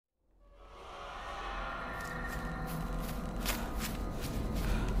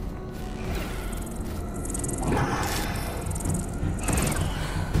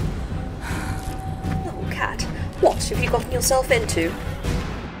you've gotten yourself into.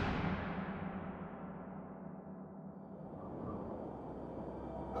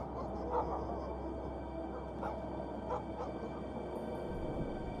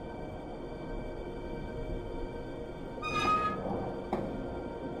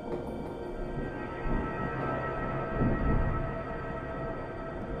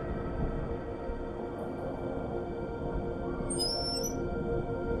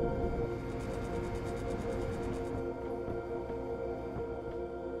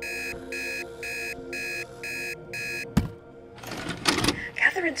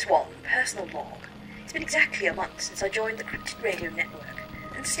 Katherine Swan, personal log. It's been exactly a month since I joined the Cryptid Radio Network,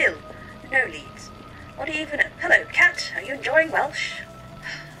 and still, no leads. Not even a "Hello, Cat, are you enjoying Welsh?"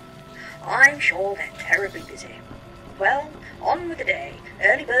 I'm sure they're terribly busy. Well, on with the day.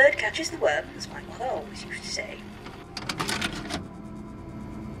 Early bird catches the worm, as my mother always used to say.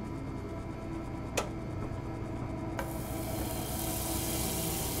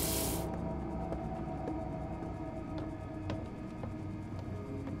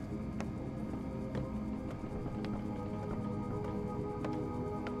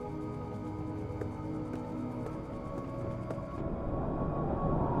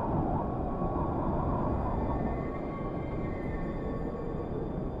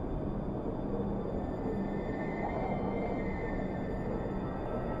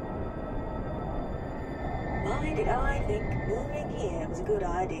 Why did I think moving here was a good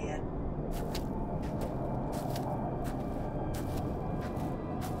idea?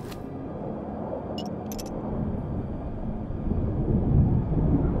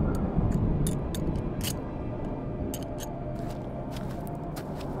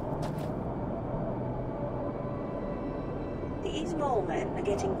 These mole men are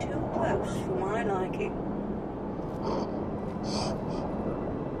getting too close for my liking.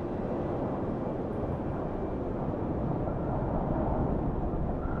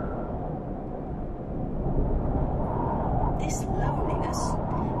 This loneliness,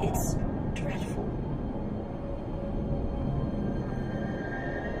 it's dreadful.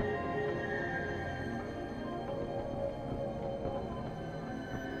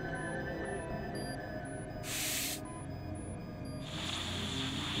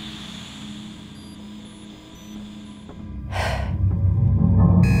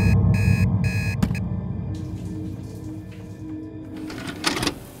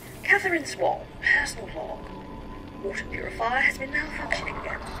 Katherine Swan, personal log. Water purifier has been malfunctioning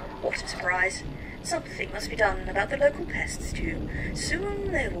again. What a surprise. Something must be done about the local pests too.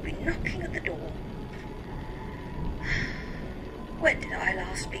 Soon they will be knocking at the door. When did I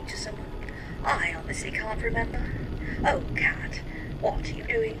last speak to someone? I honestly can't remember. Oh, Cat, what are you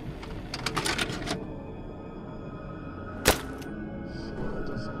doing?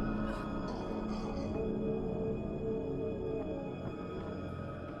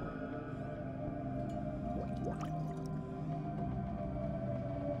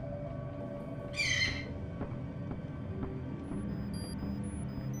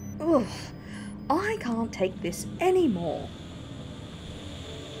 Ugh, I can't take this anymore.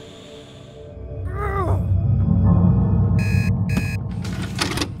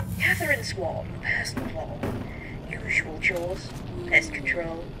 Katherine Swan, personal log. Usual chores, pest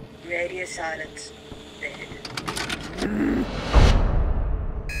control, radio silence, bed.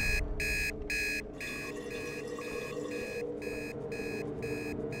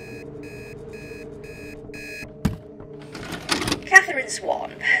 Katherine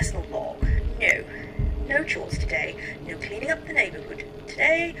Swan, personal log. No chores today. No cleaning up the neighbourhood.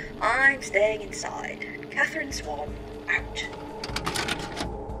 Today, I'm staying inside. Katherine Swan, out.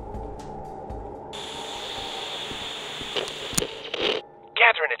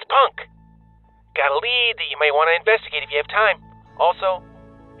 Catherine, it's Punk. Got a lead that you may want to investigate if you have time. Also,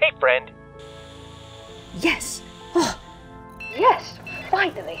 hey friend. Yes! Oh, Yes,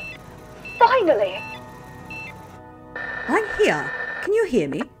 finally. Finally! I'm here. Can you hear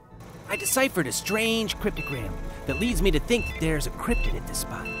me? I deciphered a strange cryptogram that leads me to think that there's a cryptid at this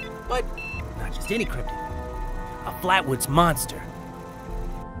spot. But not just any cryptid. A Flatwoods Monster.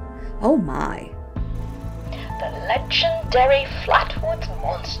 Oh my. The legendary Flatwoods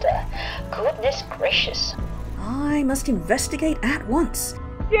Monster. Goodness gracious. I must investigate at once.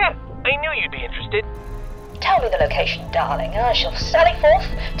 Yeah, I knew you'd be interested. Tell me the location, darling, and I shall sally forth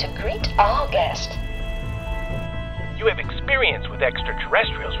to greet our guest. You have experience with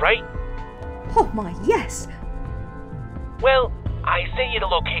extraterrestrials, right? Oh my, yes. Well, I sent you the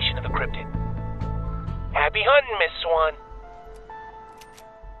location of the cryptid. Happy hunting, Miss Swan.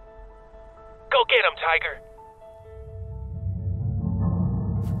 Go get him, Tiger.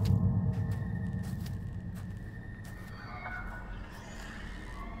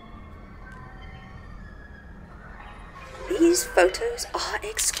 These photos are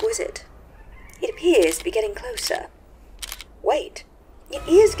exquisite. It appears to be getting closer. Wait, it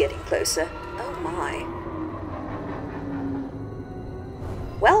is getting closer. Oh my.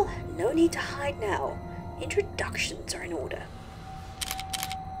 Well, no need to hide now. Introductions are in order.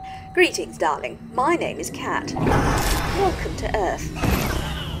 Greetings, darling. My name is Kat. Welcome to Earth.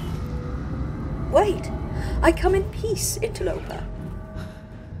 Wait, I come in peace, interloper.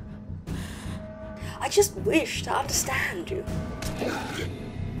 I just wish to understand you.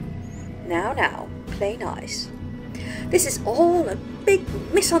 Now, play nice. This is all a big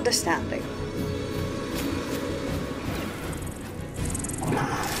misunderstanding.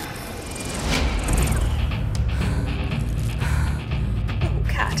 Oh,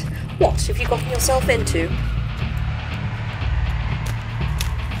 Kat, what have you gotten yourself into?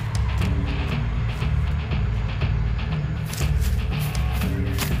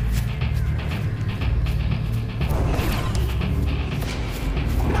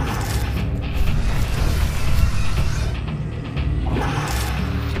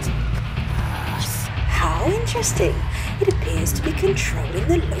 Interesting. It appears to be controlling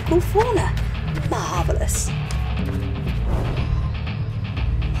the local fauna. Marvelous.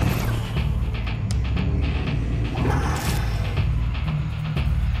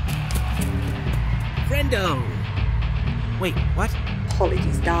 Friendo! Wait, what?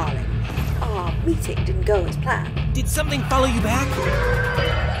 Apologies, darling. Our meeting didn't go as planned. Did something follow you back?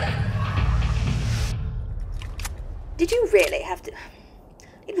 Did you really have to...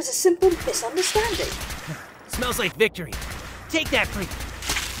 It was a simple misunderstanding. Smells like victory. Take that, freak.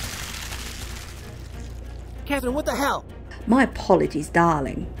 Catherine, what the hell? My apologies,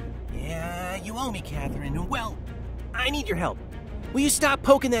 darling. Yeah, you owe me, Catherine. Well, I need your help. Will you stop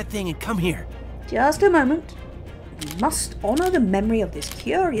poking that thing and come here? Just a moment. We must honor the memory of this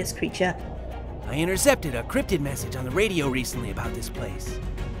curious creature. I intercepted a cryptid message on the radio recently about this place.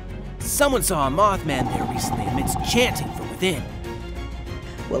 Someone saw a Mothman there recently amidst chanting from within.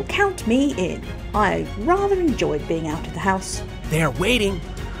 Well, count me in. I rather enjoyed being out of the house. They're waiting,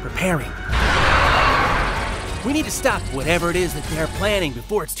 preparing. We need to stop whatever it is that they're planning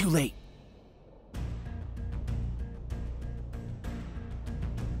before it's too late.